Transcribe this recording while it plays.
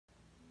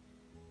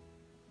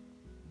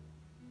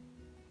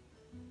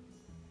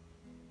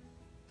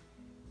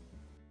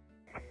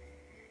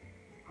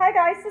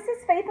Hi guys, this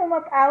is Faithlyn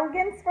with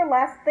Elegance for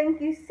Less. Thank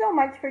you so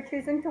much for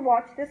choosing to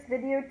watch this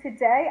video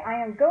today. I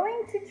am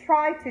going to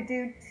try to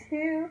do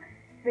 2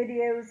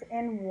 videos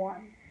in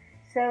one,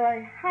 so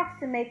I have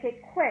to make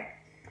it quick.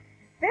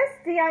 This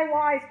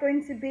DIY is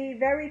going to be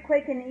very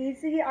quick and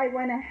easy. I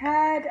went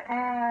ahead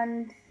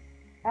and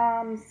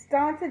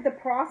started the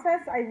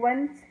process. I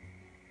went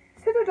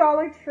to the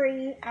Dollar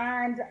Tree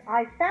and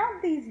I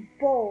found these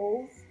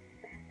bowls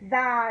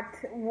that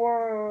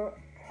were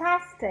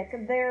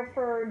plastic. They're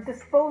for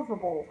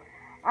disposable,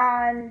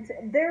 and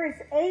there is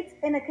 8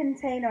 in a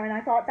container, and I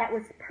thought that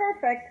was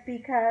perfect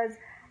because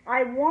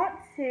I want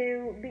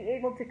to be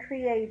able to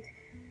create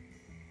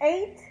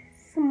 8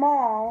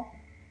 small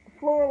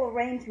floral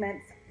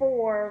arrangements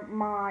for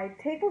my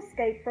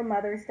tablescape for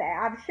Mother's Day.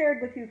 I've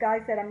shared with you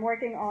guys that I'm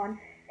working on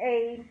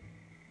a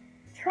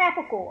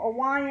tropical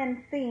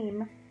Hawaiian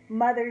theme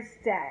Mother's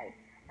Day,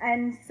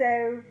 and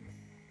so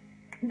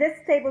this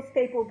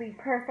tablescape will be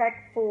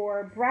perfect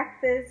for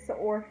breakfast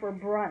or for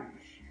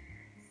brunch.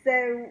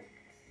 So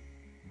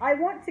I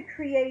want to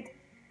create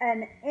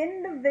an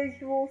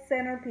individual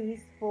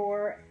centerpiece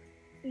for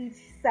each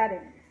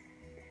setting.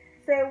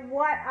 So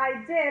what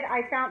I did,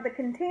 I found the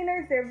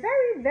containers, they're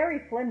very, very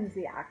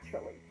flimsy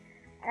actually,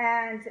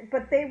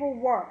 but they will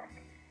work.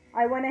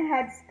 I went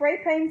ahead, spray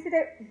painted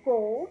it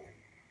gold,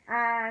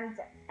 and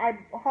I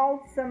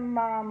hauled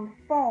some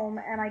foam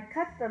and I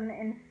cut them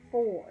in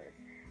 4s.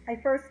 I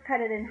first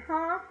cut it in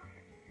half,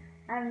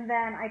 and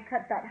then I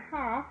cut that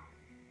half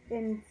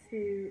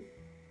into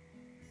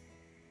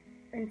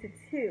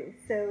 2.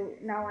 So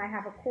now I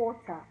have a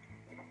quarter.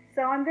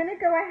 So I'm going to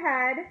go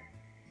ahead,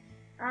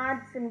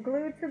 add some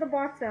glue to the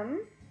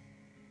bottom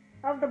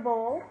of the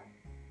bowl,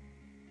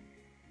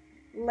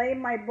 lay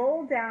my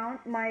bowl down,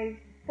 my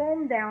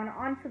foam down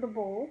onto the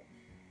bowl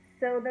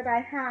so that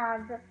I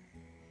have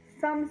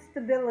some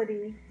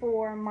stability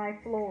for my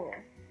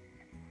flowers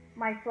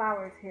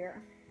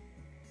here.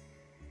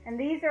 And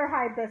these are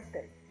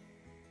hibiscus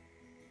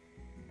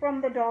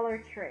from the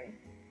Dollar Tree.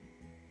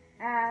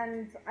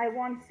 And I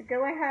want to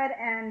go ahead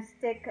and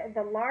stick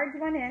the large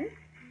one in,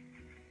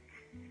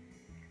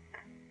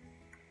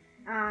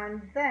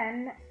 and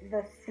then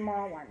the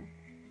small one.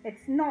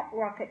 It's not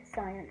rocket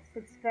science,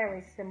 it's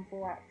very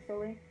simple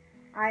actually.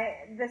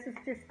 This is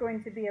just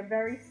going to be a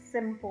very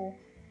simple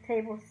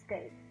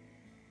tablescape.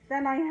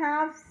 Then I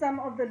have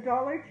some of the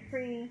Dollar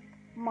Tree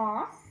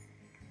moss.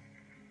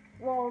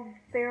 Well,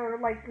 they're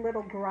like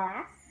little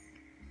grass.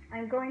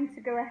 I'm going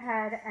to go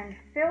ahead and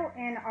fill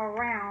in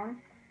around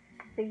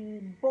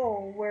the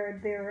bowl where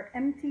there are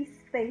empty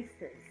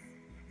spaces,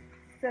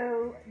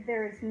 so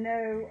there's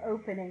no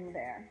opening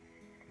there.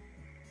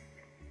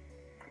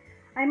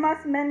 I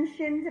must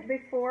mention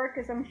before,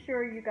 because I'm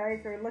sure you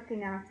guys are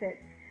looking at it,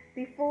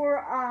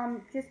 before,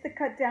 just to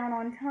cut down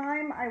on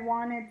time, I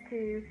wanted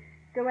to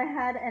go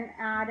ahead and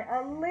add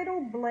a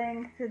little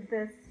bling to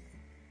this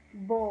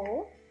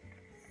bowl.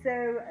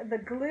 So the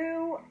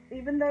glue,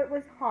 even though it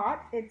was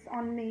hot, it's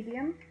on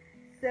medium,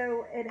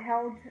 so it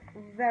held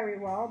very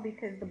well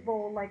because the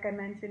bowl, like I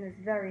mentioned, is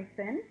very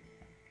thin.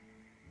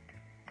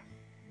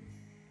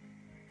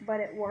 But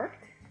it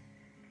worked.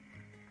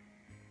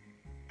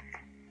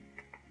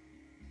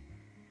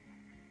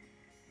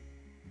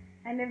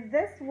 And if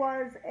this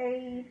was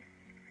a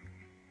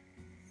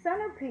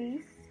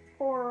centerpiece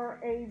for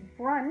a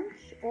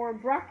brunch or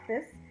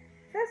breakfast,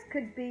 this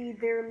could be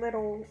their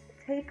little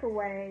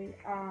takeaway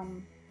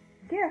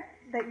gift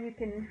that you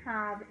can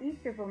have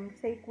each of them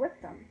take with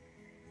them.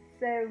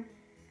 So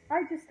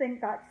I just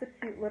think that's a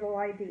cute little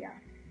idea.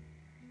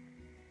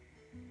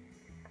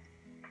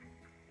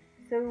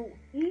 So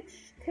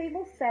each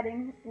table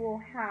setting will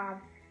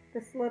have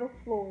this little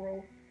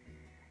floral,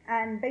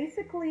 and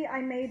basically I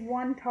made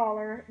one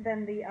taller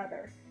than the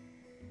other,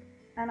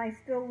 and I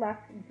still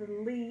left the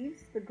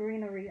leaves, the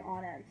greenery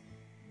on it.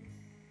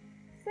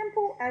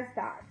 Simple as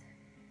that.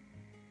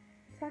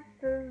 Tuck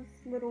those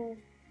little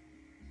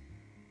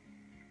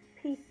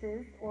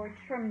pieces or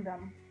trim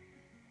them.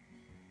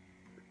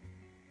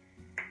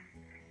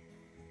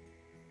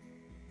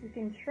 You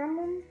can trim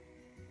them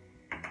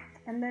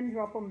and then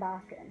drop them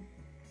back in.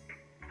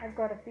 I've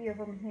got a few of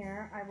them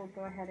here. I will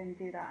go ahead and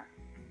do that.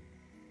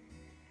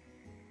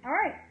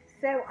 Alright,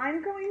 so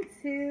I'm going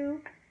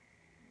to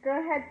go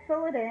ahead,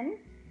 fill it in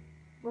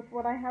with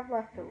what I have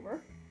left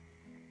over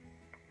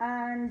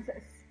and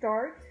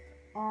start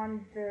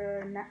on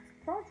the next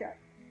project.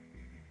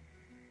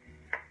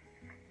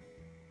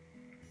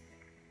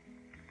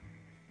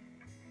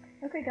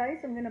 Okay guys,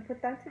 I'm going to put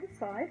that to the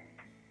side.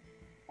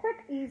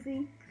 Quick,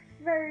 easy,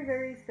 very,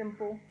 very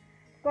simple.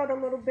 Got a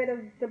little bit of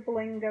the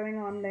bling going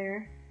on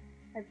there.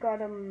 I've got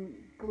them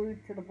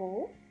glued to the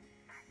bowl.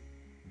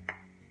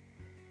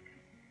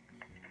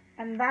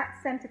 And that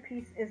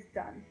centerpiece is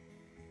done.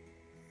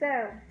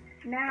 So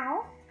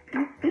now,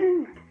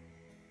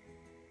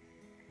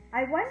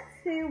 I went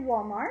to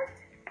Walmart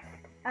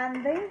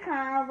and they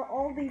have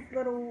all these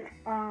little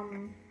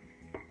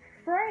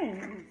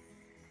frames.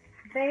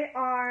 They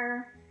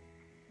are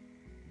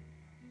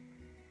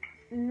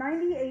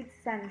 98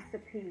 cents a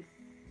piece.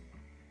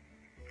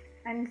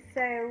 And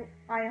so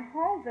I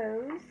haul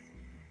those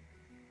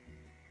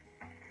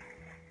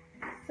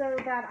so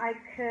that I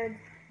could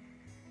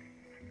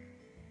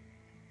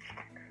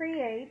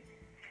create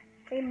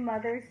a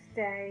Mother's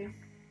Day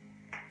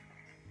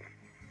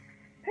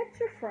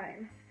picture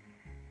frame.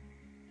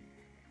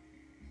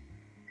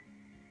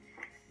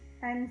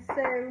 And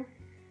so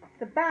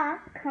the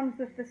back comes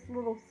with this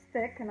little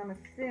stick, and I'm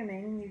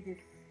assuming you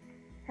just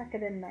tuck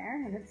it in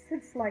there and it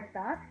sits like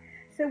that.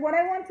 So what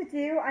I want to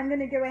do, I'm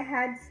going to go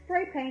ahead,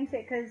 spray paint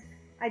it, because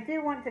I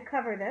do want to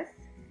cover this.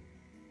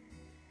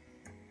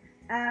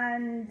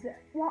 And,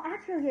 well,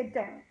 actually I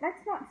don't.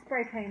 Let's not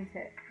spray paint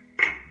it,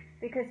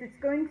 because it's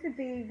going to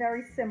be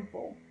very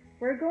simple.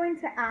 We're going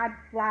to add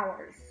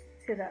flowers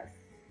to this,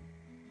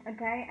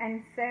 okay?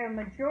 And so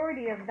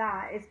majority of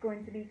that is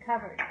going to be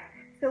covered.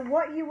 So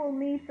what you will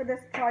need for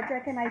this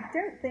project, and I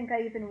don't think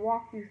I even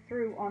walked you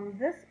through on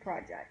this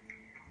project.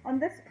 On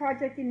this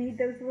project, you need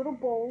those little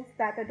bowls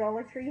that the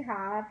Dollar Tree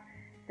have.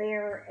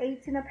 They're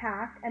 8 in a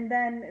pack, and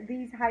then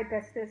these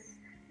hibiscus,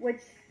 which,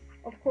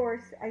 of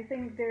course, I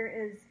think there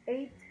is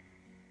 8,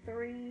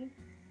 3,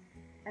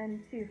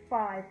 and 2,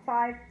 5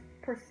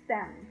 per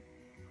stem.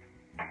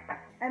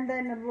 And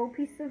then a little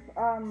piece of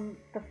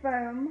the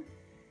foam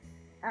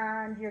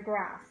and your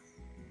grass.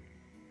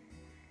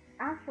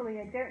 Actually,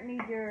 I don't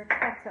need your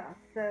cutter.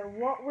 So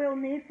what we'll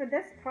need for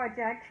this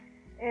project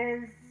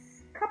is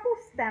a couple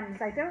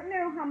stems. I don't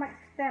know how much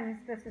stems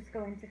this is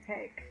going to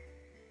take.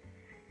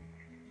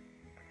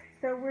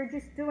 So we're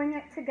just doing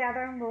it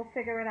together and we'll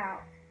figure it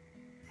out.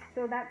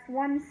 So that's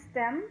one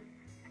stem.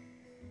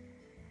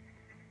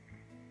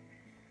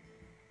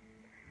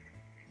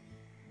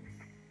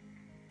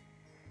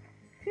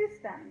 Two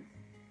stems.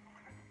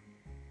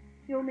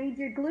 You'll need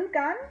your glue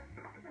gun,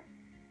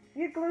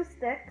 your glue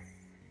sticks.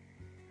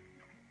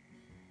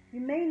 You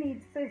may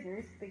need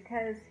scissors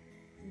because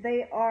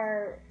they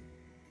are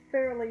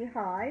fairly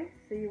high,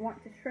 so you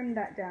want to trim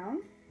that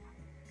down.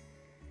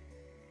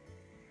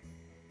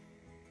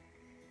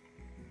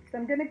 So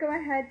I'm going to go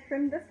ahead,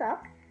 trim this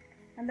up,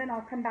 and then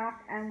I'll come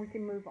back and we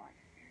can move on.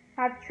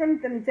 I've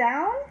trimmed them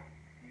down,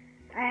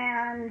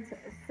 and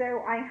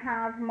so I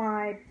have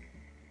my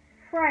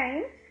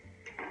frame,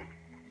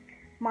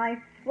 my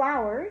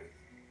flowers,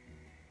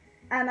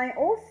 and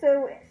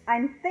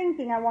I'm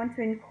thinking I want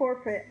to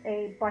incorporate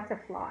a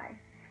butterfly.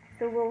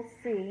 So we'll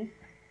see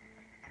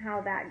how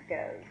that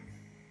goes.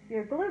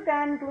 Your glue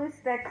gun, glue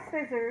stick,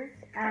 scissors,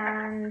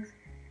 and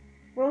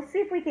we'll see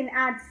if we can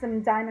add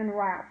some diamond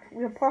wrap.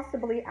 We'll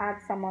possibly add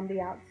some on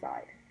the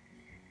outside.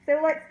 So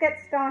let's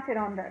get started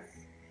on this.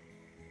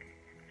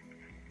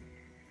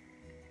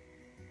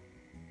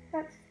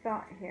 Let's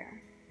start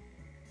here.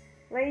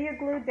 Lay your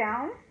glue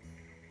down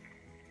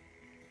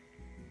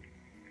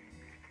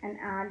and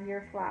add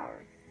your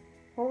flowers.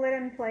 Hold it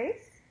in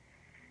place.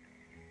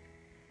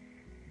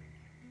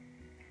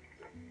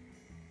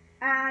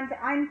 And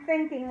I'm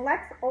thinking,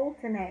 let's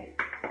alternate.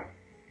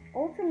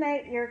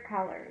 Alternate your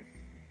colors.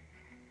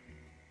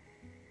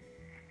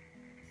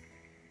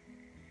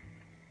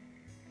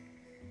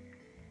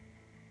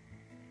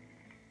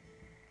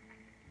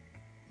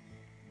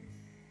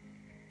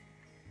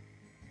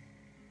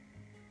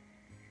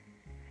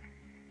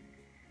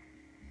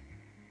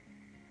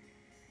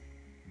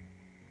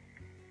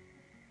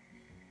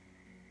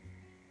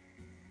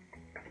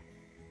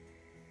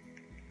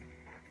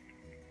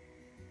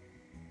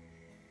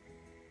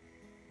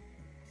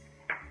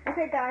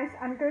 Okay guys,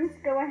 I'm going to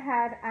go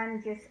ahead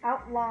and just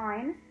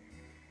outline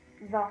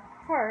the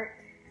heart,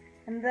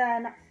 and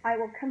then I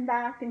will come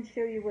back and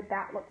show you what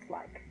that looks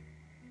like.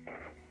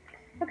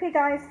 Okay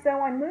guys,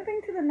 so I'm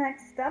moving to the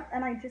next step,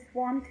 and I just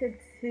wanted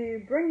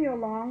to bring you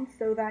along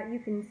so that you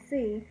can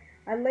see.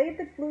 I laid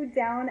the glue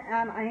down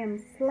and I am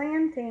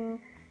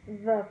slanting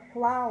the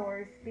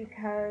flowers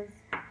because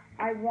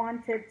I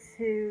wanted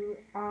to,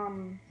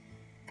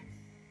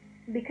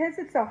 because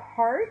it's a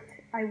heart,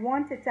 I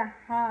wanted to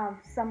have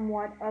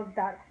somewhat of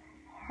that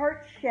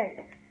heart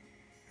shape.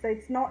 So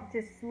it's not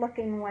just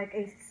looking like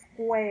a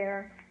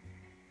square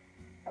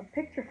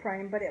picture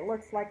frame, but it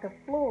looks like a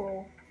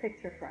floral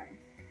picture frame.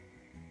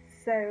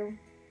 So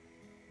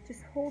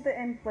just hold it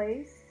in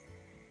place.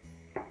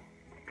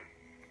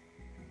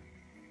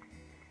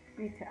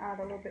 Need to add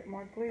a little bit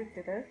more glue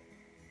to this.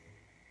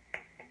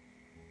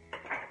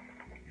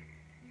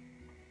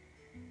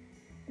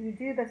 You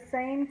do the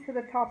same to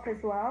the top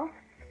as well.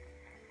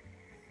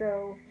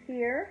 So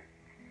here,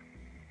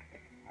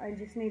 I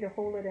just need to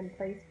hold it in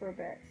place for a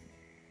bit.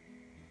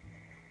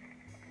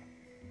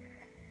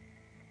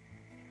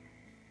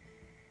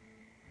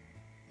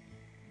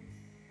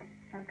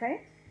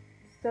 Okay,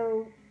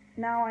 so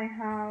now I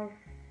have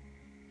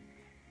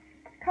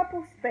a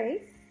couple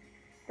space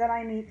that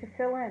I need to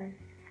fill in.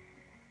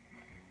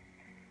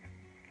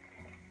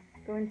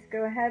 Going to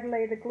go ahead,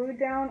 lay the glue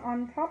down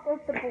on top of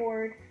the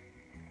board,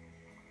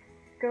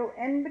 go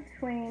in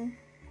between,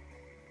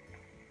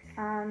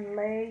 and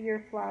lay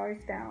your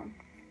flowers down.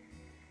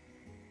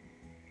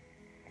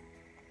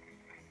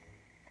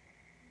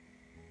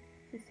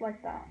 Just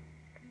like that.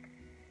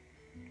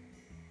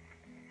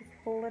 Just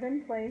pull it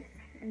in place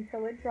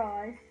until it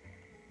dries.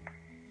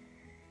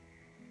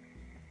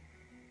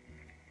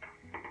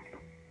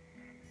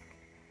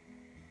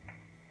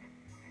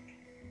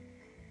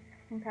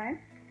 Okay,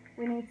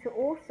 we need to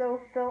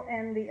also fill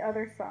in the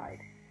other side.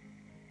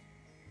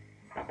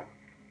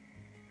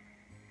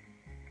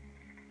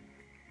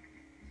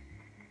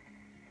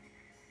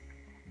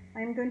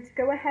 I'm going to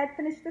go ahead,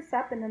 finish this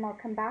up, and then I'll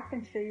come back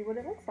and show you what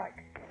it looks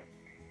like.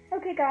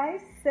 Okay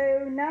guys,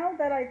 so now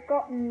that I've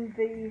gotten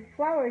the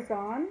flowers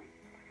on,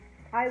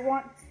 I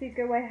want to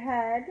go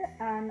ahead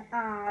and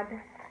add,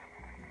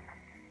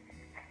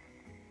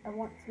 I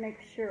want to make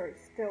sure it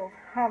still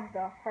have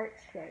the heart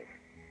shape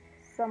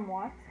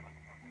somewhat.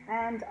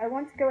 And I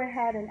want to go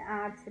ahead and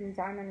add some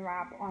diamond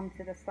wrap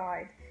onto the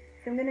side.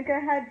 So I'm going to go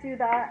ahead and do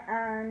that,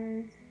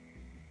 and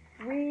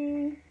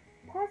we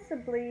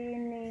possibly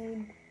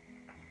need,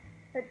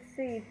 let's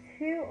see,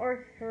 2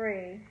 or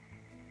 3.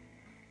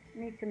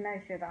 Need to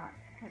measure that.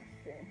 Let's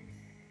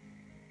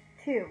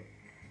see. 2.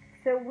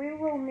 So we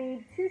will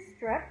need 2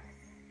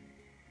 strips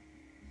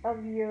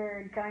of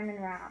your diamond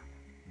wrap.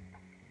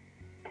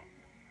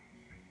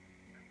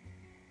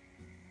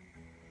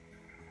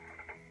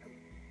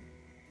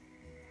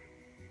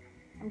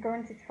 I'm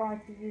going to try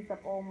to use up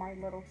all my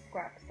little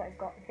scraps I've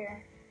got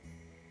here.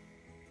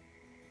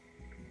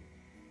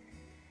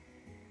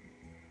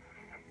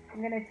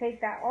 I'm going to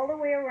take that all the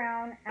way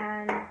around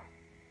and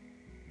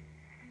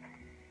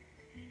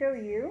show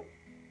you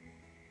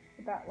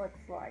what that looks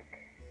like.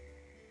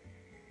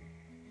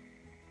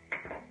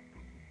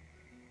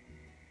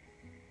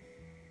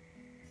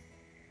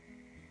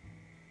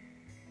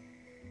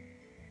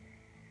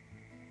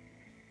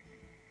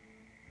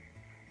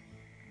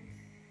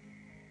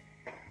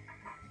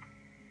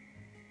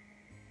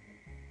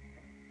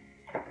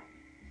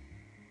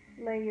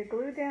 Lay your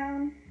glue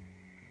down,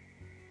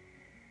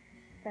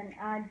 then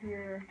add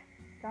your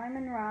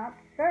diamond wrap.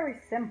 Very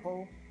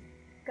simple.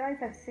 Guys,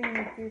 I've seen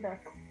me do this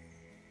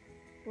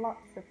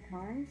lots of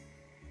times.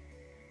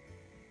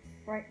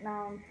 Right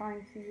now I'm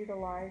trying to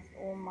utilize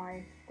all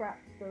my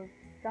scraps of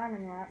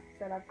diamond wrap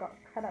that I've got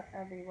cut up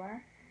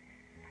everywhere.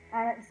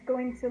 And it's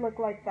going to look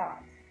like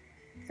that.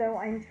 So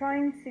I'm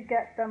trying to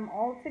get them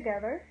all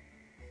together.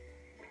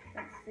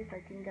 Let's see if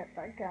I can get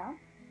that gap.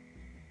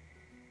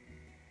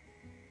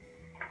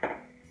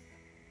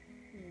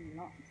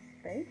 Not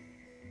space.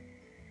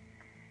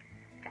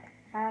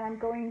 And I'm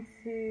going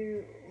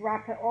to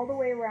wrap it all the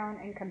way around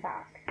and come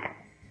back.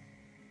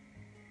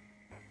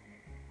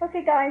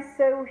 Okay guys,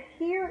 so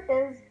here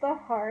is the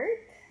heart,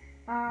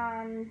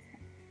 and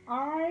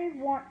I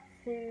want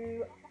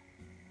to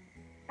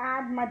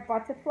add my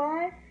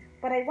butterfly,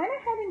 but I went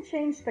ahead and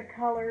changed the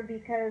color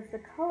because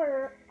the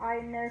color I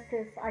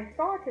noticed, I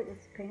thought it was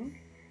pink,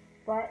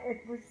 but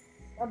it was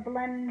a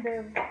blend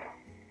of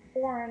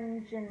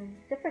orange and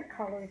different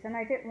colors, and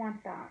I didn't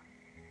want that.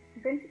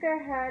 I'm going to go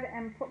ahead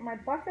and put my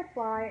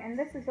butterfly, and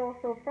this is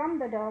also from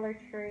the Dollar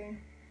Tree,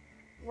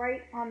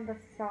 right on the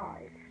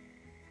side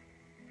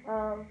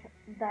of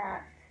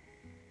that,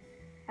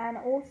 and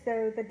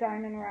also the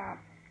diamond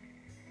wrap.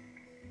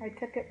 I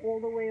took it all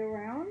the way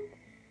around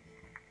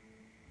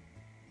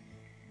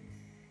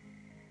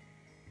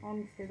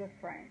onto the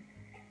frame.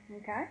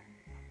 Okay,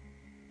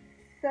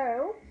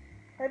 so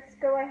let's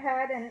go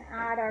ahead and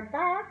add our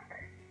back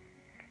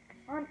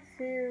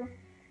onto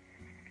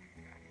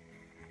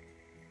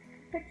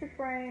picture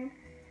frame,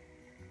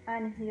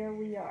 and here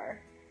we are.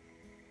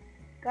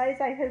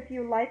 Guys, I hope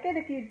you like it.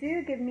 If you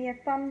do, give me a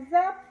thumbs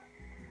up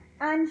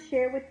and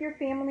share with your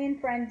family and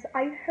friends.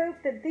 I hope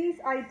that these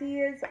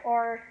ideas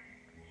are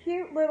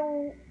cute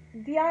little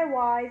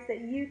DIYs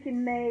that you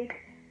can make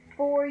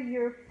for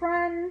your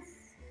friends,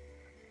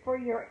 for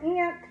your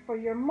aunt, for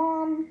your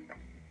mom,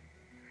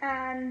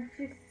 and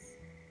just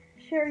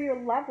share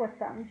your love with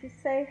them. Just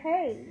say,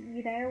 hey,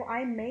 you know,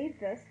 I made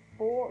this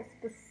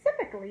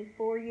specifically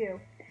for you.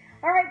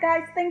 Alright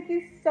guys, thank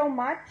you so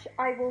much.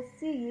 I will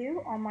see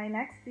you on my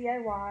next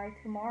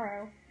DIY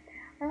tomorrow.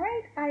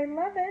 Alright, I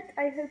love it.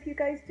 I hope you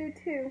guys do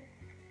too.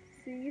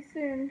 See you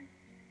soon.